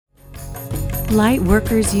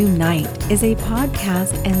Lightworkers Unite is a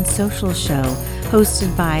podcast and social show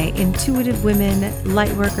hosted by intuitive women,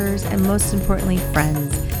 lightworkers, and most importantly,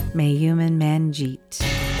 friends, Mayum and Manjeet.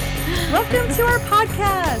 Welcome to our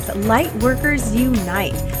podcast, Lightworkers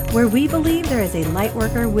Unite, where we believe there is a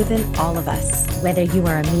lightworker within all of us. Whether you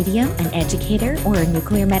are a medium, an educator, or a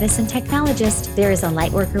nuclear medicine technologist, there is a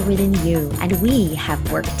lightworker within you, and we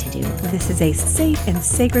have work to do. This is a safe and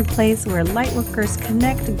sacred place where lightworkers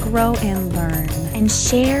connect, grow, and learn. And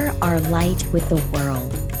share our light with the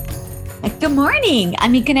world. Good morning. I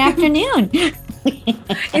mean, good afternoon.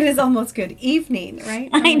 It is almost good evening, right?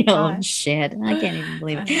 Oh I know. gosh. Shit. I can't even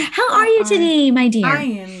believe it. How are you today, my dear?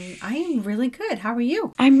 I am really good. How are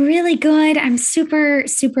you? I'm really good. I'm super,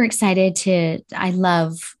 super excited I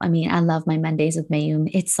love my Mondays with Mayum.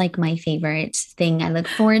 It's like my favorite thing. I look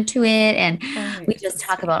forward to it. And we just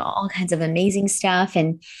talk about all kinds of amazing stuff.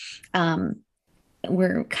 And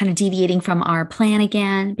we're kind of deviating from our plan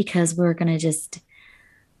again because we're going to just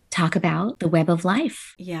talk about the web of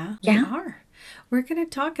life. Yeah, we are. We're going to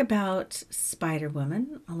talk about Spider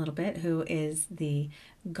Woman a little bit, who is the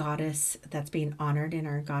goddess that's being honored in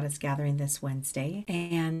our goddess gathering this Wednesday.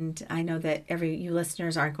 And I know that you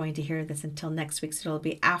listeners aren't going to hear this until next week, so it'll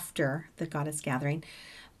be after the goddess gathering.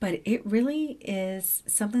 But it really is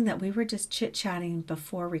something that we were just chit-chatting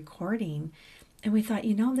before recording, and we thought,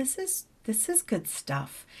 this is good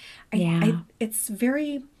stuff. It's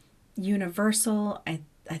very universal.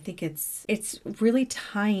 I think it's really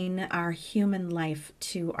tying our human life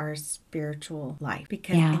to our spiritual life,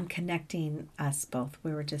 because in connecting us both.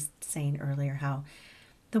 We were just saying earlier how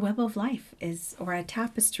the web of life is, or a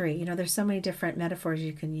tapestry, there's so many different metaphors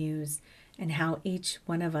you can use, and how each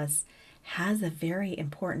one of us has a very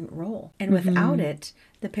important role. And without it,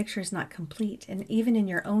 the picture is not complete. And even in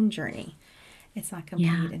your own journey, it's not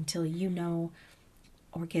complete until you know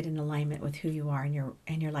or get in alignment with who you are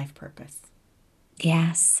and your life purpose.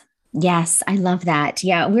 Yes, I love that.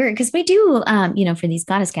 Yeah, because we do, for these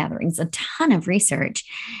goddess gatherings, a ton of research,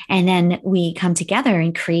 and then we come together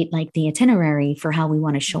and create like the itinerary for how we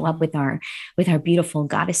want to show up with our beautiful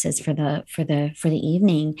goddesses for the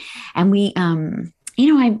evening, and we,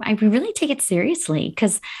 I really take it seriously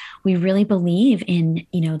because we really believe in,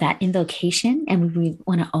 that invocation, and we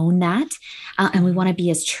want to own that, and we want to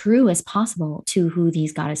be as true as possible to who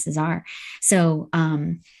these goddesses are. So,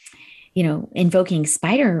 invoking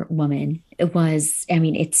Spider Woman, it's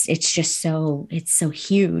so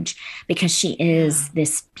huge because she is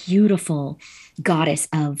this beautiful goddess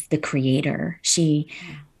of the creator. She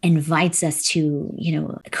invites us to,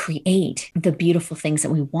 create the beautiful things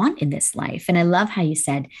that we want in this life. And I love how you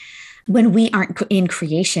said, when we aren't in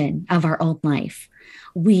creation of our own life,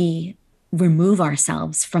 we remove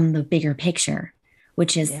ourselves from the bigger picture,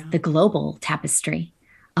 which is the global tapestry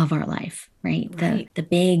of our life, right?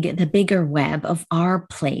 The bigger web of our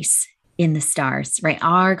place in the stars, right?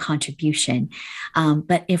 Our contribution.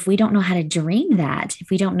 But if we don't know how to dream that, if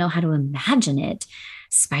we don't know how to imagine it,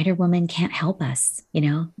 Spider Woman can't help us,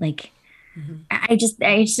 it's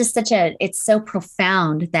so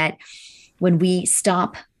profound that when we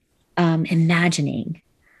stop imagining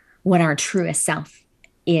what our truest self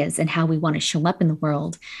is and how we want to show up in the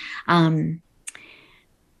world,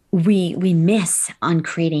 we miss on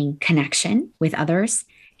creating connection with others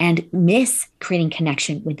and miss creating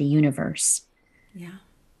connection with the universe. Yeah.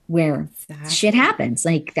 Where shit happens.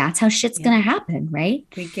 Like, that's how shit's going to happen, right?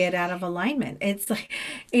 We get out of alignment. It's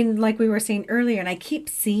like we were saying earlier, and I keep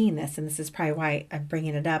seeing this, and this is probably why I'm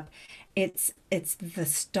bringing it up. It's the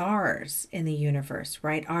stars in the universe,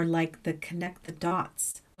 right? Are like connect the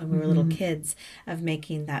dots when we were little kids, of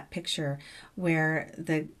making that picture where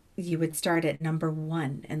you would start at number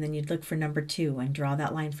 1, and then you'd look for number 2 and draw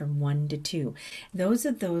that line from 1 to 2.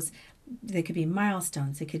 They could be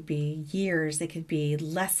milestones, they could be years, they could be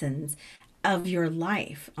lessons of your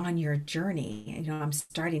life on your journey. I'm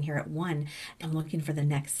starting here at 1, I'm looking for the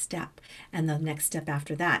next step and the next step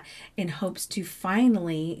after that, in hopes to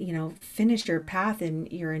finally, finish your path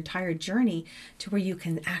and your entire journey to where you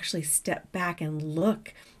can actually step back and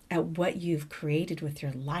look at what you've created with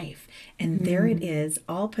your life. And there it is,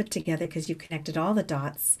 all put together, because you've connected all the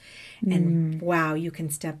dots. And wow, you can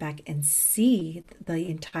step back and see the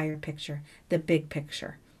entire picture, the big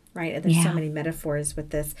picture, right? And there's so many metaphors with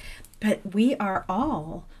this. But we are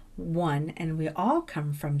all one, and we all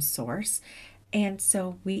come from source. And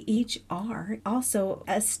so we each are also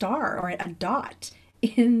a star or a dot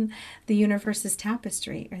in the universe's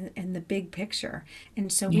tapestry and the big picture.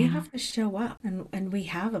 And so we have to show up, and we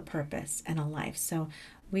have a purpose and a life. So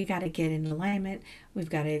we got to get in alignment. We've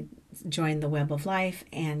got to join the web of life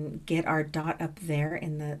and get our dot up there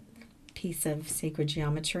in the piece of sacred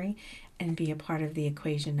geometry and be a part of the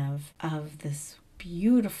equation of this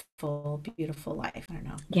beautiful, beautiful life. I don't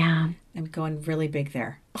know. Yeah. I'm going really big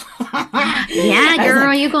there. Yeah, I was girl,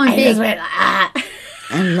 like, you're going I just big. went, ah.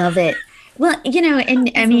 I love it. Well, and I I'm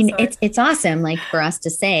so mean, sorry. it's awesome, like for us to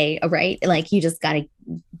say, right? Like you just got to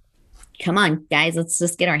come on, guys, let's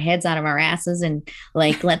just get our heads out of our asses and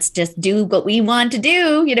like let's just do what we want to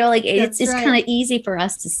do. Like That's it's kind right. of easy for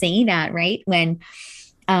us to say that, right? When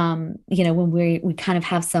when we kind of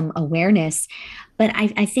have some awareness. But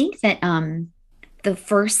I think that the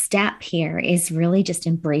first step here is really just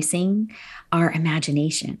embracing our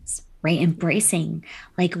imaginations, right? Yes. Embracing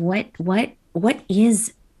like what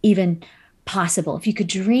is even possible. If you could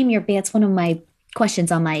dream your, that's one of my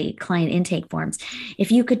questions on my client intake forms.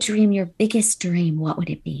 If you could dream your biggest dream, what would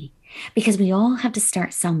it be? Because we all have to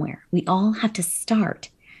start somewhere. We all have to start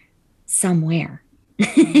somewhere.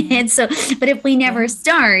 Mm-hmm. And so, but if we never Yeah.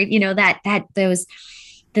 start, that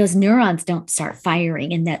those neurons don't start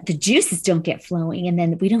firing and that the juices don't get flowing, and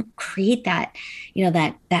then we don't create that,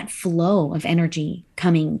 that flow of energy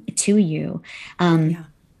coming to you. um Yeah.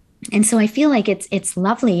 and so I feel like it's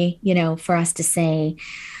lovely, for us to say,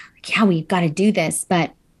 yeah, we've got to do this,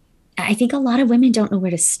 but I think a lot of women don't know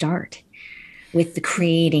where to start with the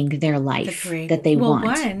creating their The life that creating. they Well, want,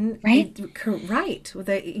 one, right? right.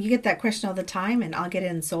 You get that question all the time, and I'll get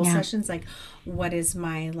it in soul Yeah. sessions like, what is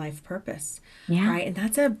my life purpose? Yeah. Right. And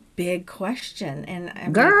that's a big question. And I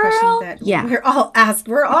mean, a question Girl. that Yeah. we're all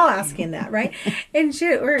asking that, right? And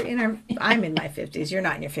shit, I'm in my 50s. You're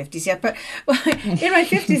not in your 50s yet, but in my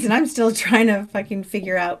 50s, and I'm still trying to fucking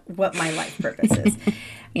figure out what my life purpose is.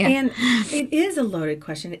 Yeah. And it is a loaded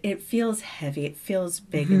question. It feels heavy. It feels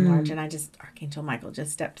big and large. Hmm. And Archangel Michael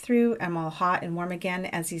just stepped through. I'm all hot and warm again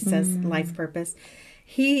as he says life Mm. purpose.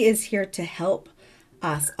 He is here to help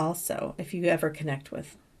us also. If you ever connect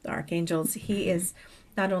with the archangels, he is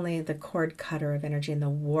not only the cord cutter of energy and the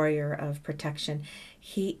warrior of protection,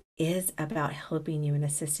 he is about helping you and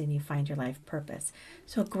assisting you find your life purpose.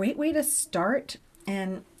 So, a great way to start.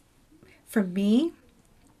 And for me,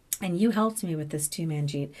 and you helped me with this too,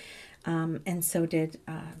 Manjeet. And so did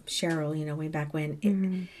Cheryl, way back when.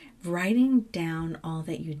 Mm. Writing down all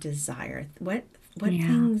that you desire. What Yeah.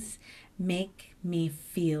 things make me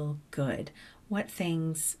feel good? What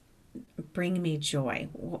things bring me joy?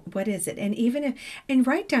 What is it? And and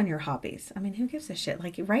write down your hobbies. I mean, who gives a shit?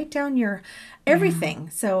 Like, write down your Yeah. everything.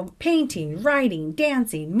 So painting, writing,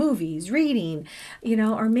 dancing, movies, reading,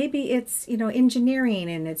 or maybe it's, engineering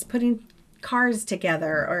and it's putting cars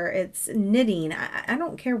together, or it's knitting. I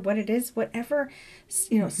don't care what it is, whatever,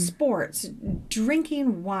 Hmm. sports,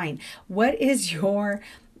 drinking wine. What is your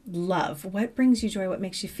love? What brings you joy? What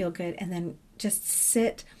makes you feel good? And then just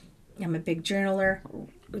sit. I'm a big journaler.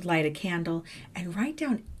 Light a candle and write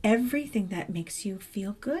down everything that makes you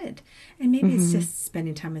feel good. And maybe it's Hmm. just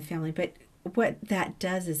spending time with family, but what that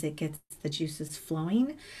does is it gets the juices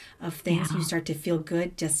flowing of things. You Yeah. start to feel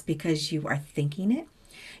good just because you are thinking it,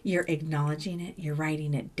 you're acknowledging it, you're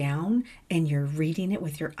writing it down, and you're reading it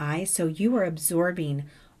with your eyes. So you are absorbing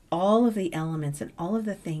all of the elements and all of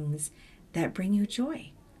the things that bring you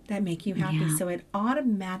joy, that make you happy. Yeah. So it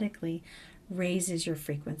automatically raises your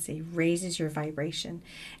frequency, raises your vibration.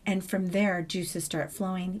 And from there, juices start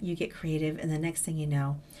flowing, you get creative, and the next thing you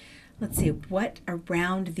know, let's see, what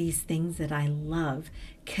around these things that I love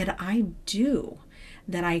could I do,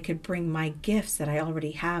 that I could bring my gifts that I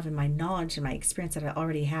already have and my knowledge and my experience that I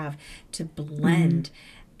already have to Hmm. blend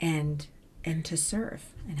and to serve.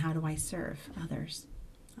 And how do I serve others?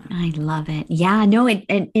 I love it. Yeah, no,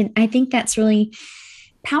 I think that's really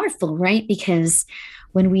powerful, right? Because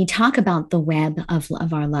when we talk about the web of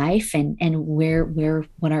our life and where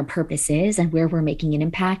what our purpose is and where we're making an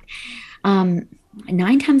impact, um,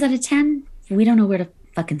 9 times out of 10, we don't know where to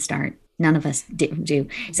fucking start. None of us do.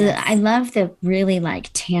 So I Yes. love the really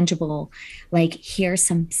like tangible, like here's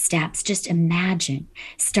some steps. Just imagine,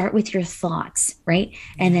 start with your thoughts, right?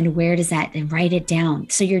 And Yeah. then where does that, and write it down.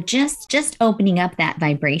 So you're just opening up that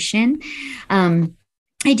vibration. Um,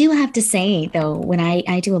 I do have to say, though, when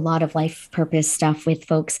I do a lot of life purpose stuff with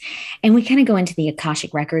folks, and we kind of go into the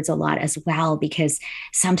Akashic records a lot as well, because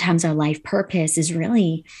sometimes our life purpose is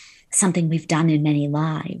really something we've done in many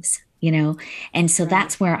lives, And so Right.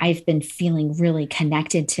 that's where I've been feeling really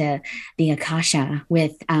connected to the Akasha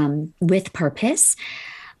with purpose.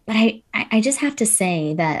 But I just have to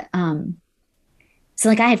say that so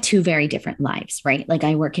like I have two very different lives, right? Like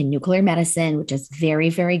I work in nuclear medicine, which is very,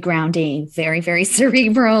 very grounding, very, very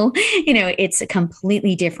cerebral. It's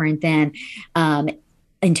completely different than um,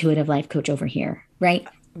 intuitive life coach over here, right?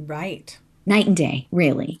 Right. Night and day,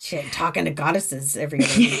 really. Shit, talking to goddesses every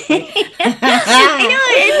other week, right? I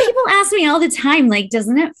know. And people ask me all the time, like,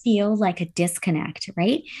 doesn't it feel like a disconnect,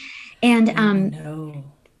 right? And Oh no.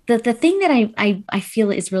 the thing that I feel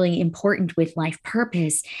is really important with life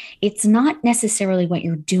purpose, it's not necessarily what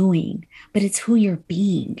you're doing, but it's who you're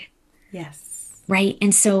being, Yes. right?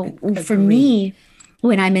 And so for Agreed. me,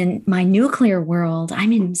 when I'm in my nuclear world,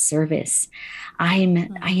 I'm in service. I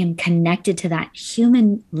Mm. am connected to that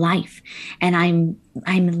human life, and I'm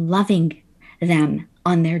loving them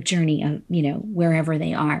on their journey of, wherever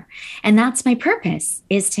they are. And that's my purpose,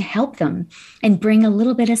 is to help them and bring a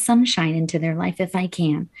little bit of sunshine into their life if I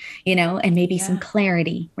can, and maybe some Yeah.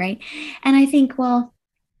 clarity, right? And I think, well,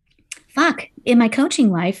 fuck, in my coaching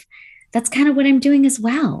life, that's kind of what I'm doing as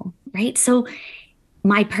well, right? So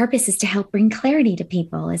my purpose is to help bring clarity to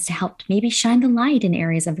people, is to help maybe shine the light in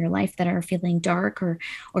areas of your life that are feeling dark or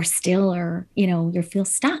still, or you feel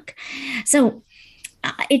stuck. So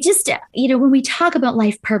it just, when we talk about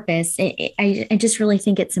life purpose, I just really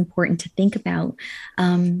think it's important to think about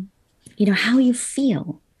um, how you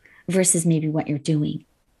feel versus maybe what you're doing.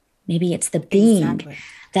 Maybe it's the being Exactly.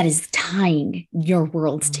 that is tying your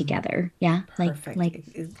worlds Mm. together. Yeah, Perfect.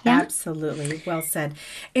 yeah. Absolutely. Well said.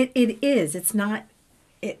 It is. It's not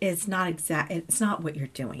exact. It's not what you're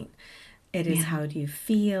doing. It is Yeah. how do you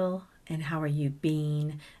feel and how are you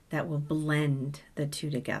being that will blend the two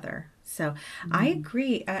together. So I Mm.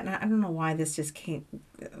 agree. And I don't know why this just came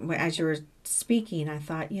as you were speaking. I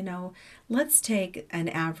thought, let's take an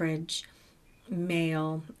average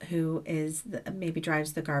male who maybe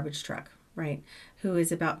drives the garbage truck, right? Who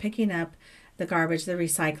is about picking up the garbage, the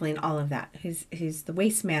recycling, all of that. Who's the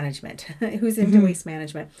waste management, who's into Mhm. waste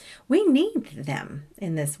management. We need them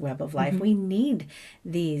in this web of life. Mhm. We need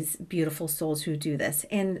these beautiful souls who do this.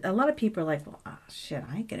 And a lot of people are like, well, oh, shit,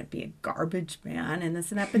 I ain't going to be a garbage man and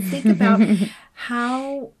this and that. But think about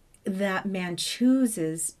how that man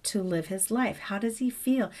chooses to live his life. How does he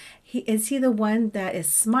feel? Is he the one that is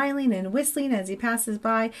smiling and whistling as he passes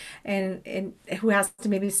by, and who has to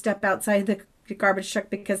maybe step outside the garbage truck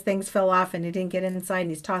because things fell off and he didn't get inside and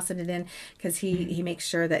he's tossing it in because he makes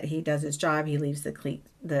sure that he does his job. He leaves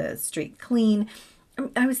the street clean.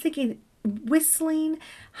 I was thinking whistling,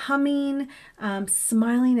 humming,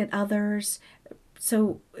 smiling at others.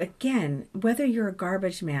 So again, whether you're a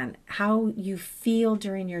garbage man, how you feel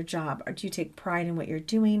during your job, or do you take pride in what you're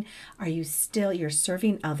doing? Are you still you're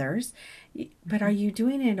serving others, but are you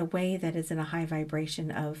doing it in a way that is in a high vibration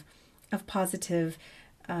of positive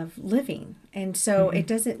of living? And so it Mhm.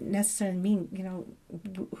 doesn't necessarily mean,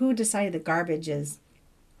 who decided that garbage is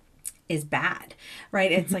bad,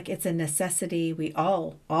 right? It's Mhm. like it's a necessity. We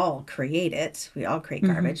all create it. We all create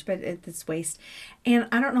Mhm. garbage, but it's waste. And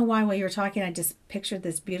I don't know why while you were talking, I just pictured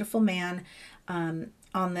this beautiful man on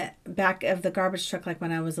the back of the garbage truck, like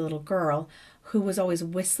when I was a little girl, who was always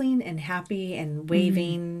whistling and happy and Mhm.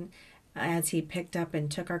 waving as he picked up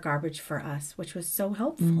and took our garbage for us, which was so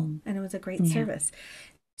helpful Mhm. and it was a great Yeah. service.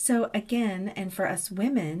 So again, and for us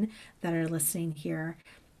women that are listening here,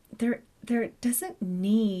 there doesn't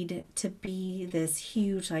need to be this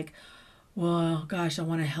huge like, well, gosh, I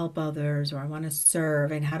want to help others or I want to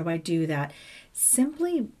serve and how do I do that?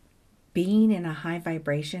 Simply being in a high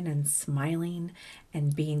vibration and smiling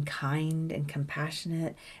and being kind and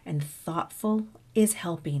compassionate and thoughtful is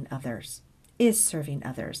helping others, is serving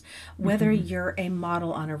others. Whether Mhm. you're a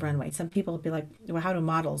model on a runway, some people will be like, well, how do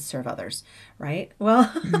models serve others? Right? Well,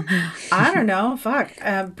 Mhm. I don't know. Fuck.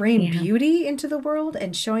 Bring Yeah. beauty into the world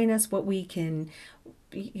and showing us what we can,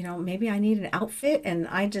 maybe I need an outfit and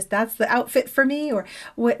that's the outfit for me or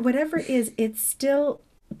whatever it is, it's still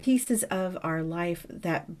pieces of our life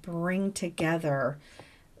that bring together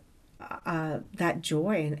that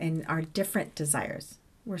joy and our different desires.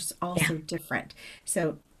 We're Yeah. also different.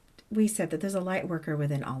 So we said that there's a light worker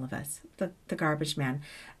within all of us, the garbage man,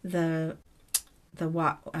 the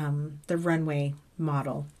the runway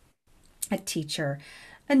model, a teacher,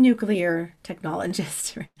 a nuclear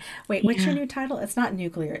technologist. Wait, what's your Yeah. new title? It's not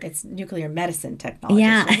nuclear, it's nuclear medicine technologist,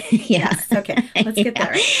 Yeah. right? Yeah. Yes. Okay. Let's get Yeah.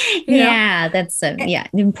 that right. You know, Yeah. That's eh, yeah,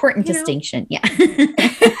 an important you know, distinction. Yeah.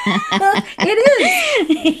 it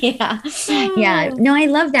is. Yeah. Yeah. Oh, No, I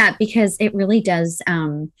love that because it really does.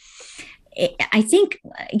 I think,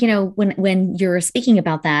 when you're speaking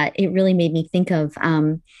about that, it really made me think of,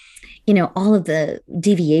 all of the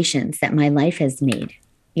deviations that my life has made.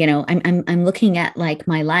 I'm looking at like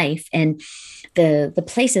my life and the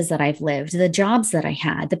places that I've lived, the jobs that I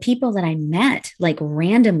had, the people that I met like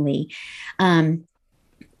randomly, um,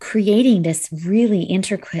 creating this really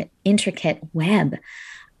intricate web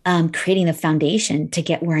creating the foundation to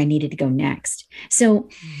get where I needed to go next. So,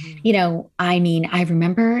 Mhm. I mean, I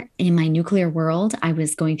remember in my nuclear world, I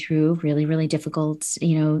was going through really, really difficult,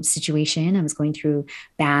 situation. I was going through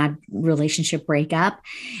bad relationship breakup,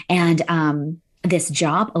 and this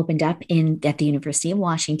job opened up in at the University of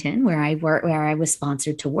Washington, where I work, where I was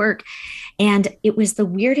sponsored to work, and it was the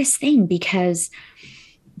weirdest thing because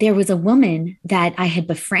there was a woman that I had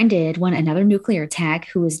befriended, another nuclear tech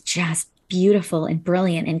who was just beautiful and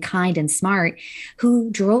brilliant and kind and smart, who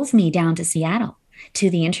drove me down to Seattle to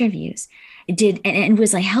the interviews. And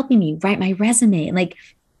was like helping me write my resume. Like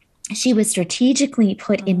she was strategically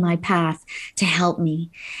put in my Mm. path to help me.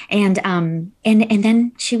 And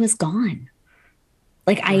then she was gone.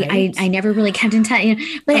 Like I Right? never really kept in touch,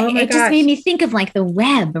 but Oh my it just made gosh. me think of like the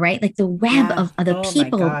web, right? Like the web Yeah. of the Oh my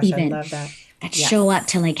people gosh. I even love that. that show up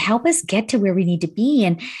to like Yes. help us get to where we need to be.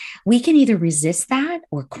 And we can either resist that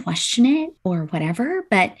or question it or whatever.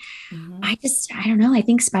 But Hmm. I don't know. I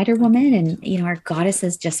think Spider Woman and, Agreed. our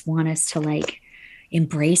goddesses just want us to like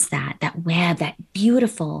embrace that web, that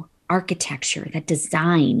beautiful architecture, that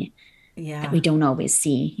design that Yeah. we don't always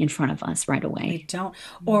see in front of us right We away. don't,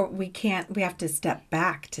 or we can't, we have to step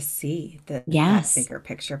back to see that Yes. bigger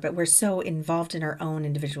picture. But we're so involved in our own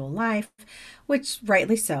individual life, which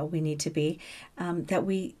rightly so, we need to be, that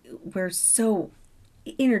we're so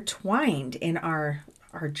intertwined in our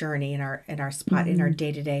journey, in our spot, in our Mhm.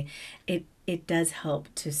 day to day. It does help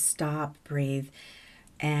to stop, breathe,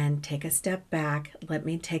 and take a step back. Let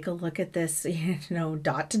me take a look at this,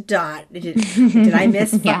 dot to dot. Did I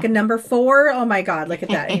miss Yeah. fucking number four? Oh my God, look at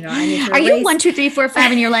that. I need to Are you erase. one, two, three, four,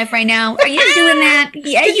 five in your life right now? Are you doing that?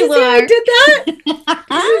 Yeah, Did you you see how I are. did that? Did you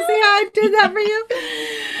see how I did that for you?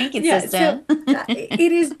 Thank you, Yeah, so sister.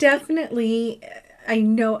 it is definitely, I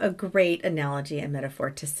know, a great analogy and metaphor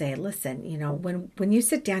to say, listen, when you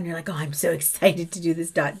sit down, you're like, oh, I'm so excited to do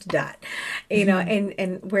this dot to dot,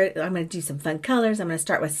 and where I'm going to do some fun colors. I'm going to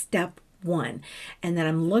start with step one, and then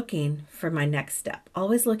I'm looking for my next step,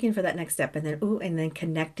 always looking for that next step, and then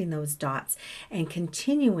connecting those dots and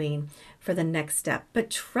continuing for the next step,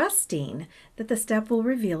 but trusting that the step will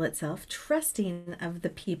reveal itself, trusting of the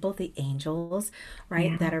people, the angels,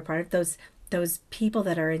 right, Yeah. that are part of those people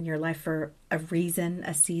that are in your life for a reason,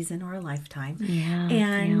 a season, or a lifetime, Yeah.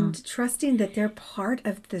 Yeah. and trusting that they're part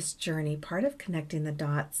of this journey, part of connecting the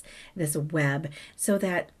dots, this web, so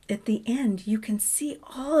that at the end you can see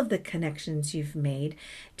all of the connections you've made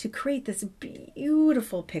to create this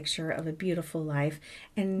beautiful picture of a beautiful life,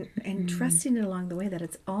 and Mhm. trusting it along the way that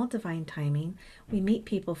it's all divine timing. We meet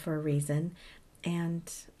people for a reason,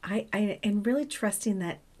 and I and really trusting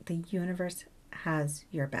that the universe has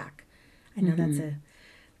your back. I know that's Mhm.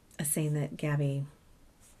 a saying that Gabby,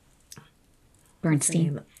 what's her Bernstein.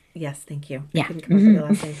 name? Yes, thank you. I Yeah. couldn't come up with the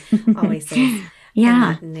last name. Mhm. Always says in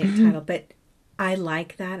Yeah. that Mhm. title. But I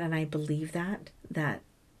like that and I believe that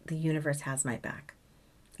the universe has my back.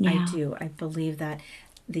 I Yeah. do. I believe that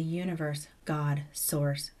the universe, God,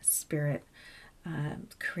 source, spirit,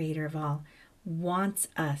 creator of all, wants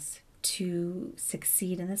us to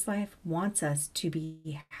succeed in this life, wants us to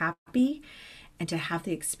be happy and to have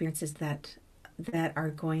the experiences that are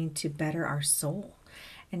going to better our soul.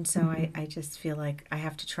 And so Mhm. I just feel like I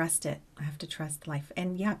have to trust it. I have to trust life.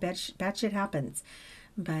 And yeah, bad shit happens.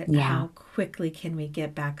 But Yeah. how quickly can we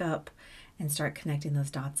get back up and start connecting those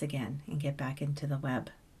dots again and get back into the web?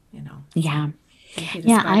 So Yeah. thank you to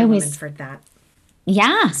Yeah. I Spider Woman always, for that.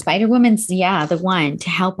 yeah, Spider Woman's, yeah, the one to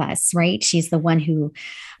help us, right? She's the one who,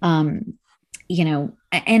 um,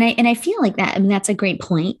 and I feel like that. I mean, that's a great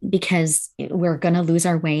point because we're going to lose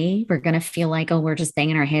our way. We're going to feel like, oh, we're just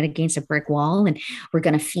banging our head against a brick wall, and we're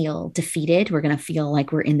going to feel defeated. We're going to feel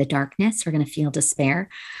like we're in the darkness. We're going to feel despair,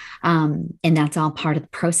 and that's all part of the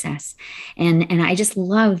process. And I just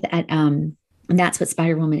love that. And that's what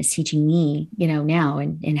Spider Woman is teaching me, now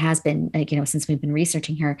and has been like, since we've been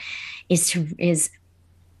researching her, is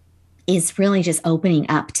really just opening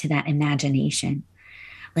up to that imagination,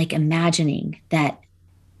 like imagining that,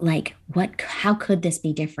 like, how could this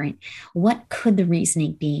be different? What could the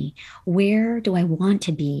reasoning be? Where do I want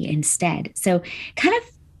to be instead? So kind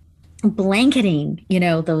of blanketing,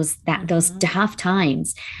 those Mm-hmm. tough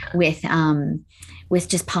times with with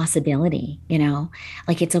just possibility,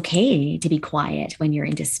 like it's okay to be quiet when you're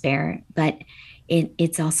in despair, but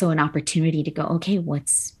it's also an opportunity to go, okay,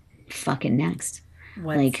 what's fucking next?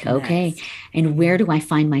 What's Like, okay, next? and where Yeah. do I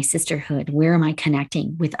find my sisterhood? Where am I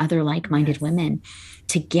connecting with other like-minded Yes. women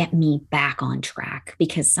to get me back on track?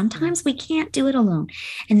 Because sometimes we Yes. can't do it alone.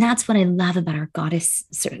 And that's what I love about our goddess,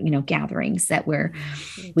 gatherings, that Yeah.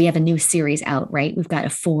 Me we have a too. new series out, right? We've got a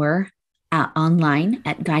four. online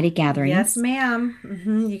at Guided Yes, Gatherings.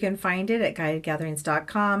 ma'am. You can find it at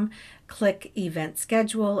guidedgatherings.com. Click event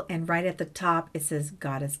schedule, and right at the top it says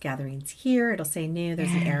Goddess Gatherings here. It'll say new.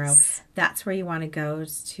 There's an arrow. Yes. That's where you want to go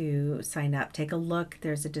to sign up. Take a look.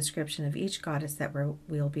 There's a description of each goddess that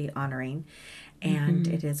we'll be honoring, and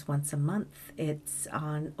Hmm. it is once a month. It's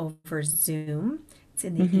on over Zoom. It's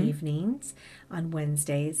in the Hmm. evenings on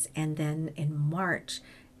Wednesdays, and then in March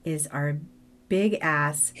is our big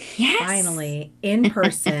ass, Yes. finally in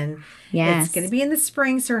person. It's going to Yes. be in the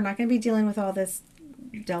spring, so we're not going to be dealing with all this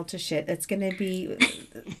Delta shit. It's going to be,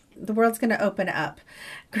 the world's going to open up,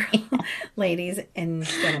 ladies and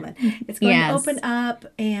gentlemen. It's going to open Yes. up,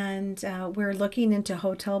 and we're looking into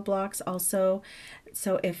hotel blocks also.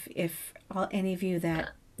 So if any of you that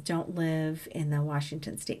don't live in the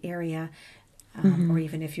Washington State area, or Hmm.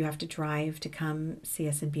 even if you have to drive to come see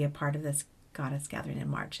us and be a part of this goddess gathering in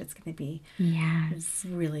March, it's going to be Yes.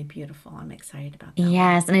 really beautiful. I'm excited about that one.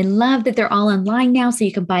 Yes, and I love that they're all online now, so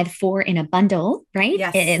you can buy the four in a bundle, right?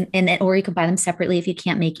 Yes. Or you can buy them separately if you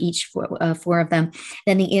can't make each four of them.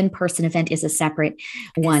 Then the in-person event is a separate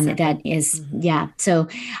Is one that separate. is, Hmm. yeah. So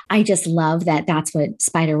I just love that. That's what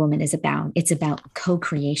Spider Woman is about. It's about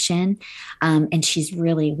co-creation, and she's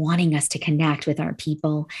really wanting us to connect with our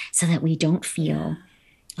people so that we don't Yeah. feel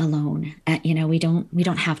alone. We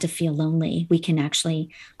don't have to feel lonely. We can actually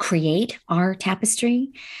create our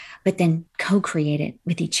tapestry, but then co-create it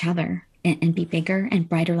with each other and be bigger and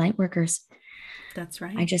brighter light workers. That's I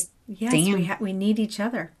right. just Yes, damn. we need each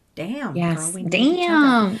other. Damn, girl, Yes. we need each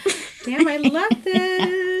other. Damn. Damn, I love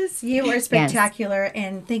this. You are Yes. spectacular,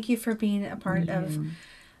 and thank you for being a part of You.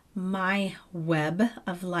 my web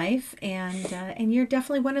of life. And you're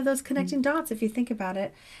definitely one of those connecting dots if you think about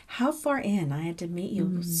it. How far in? I had to meet you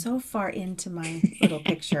Mm. so far into my little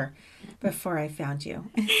picture before I found you.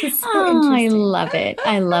 It's so Oh, I interesting. love it.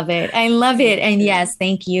 I love it. I love Me it. And too. yes,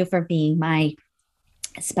 thank you for being my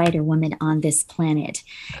Spider Woman on this planet,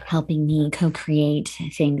 helping me co-create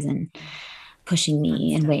things and pushing Fun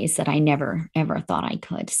me in stuff. ways that I never ever thought I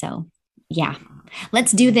could. So, yeah,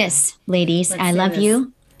 let's do Beautiful. this, ladies. Let's I do love this.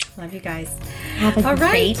 you. Love you guys. Have a All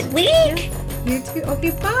great right. Yes. week. You too. Okay,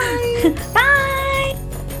 bye.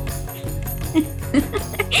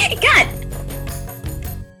 Bye.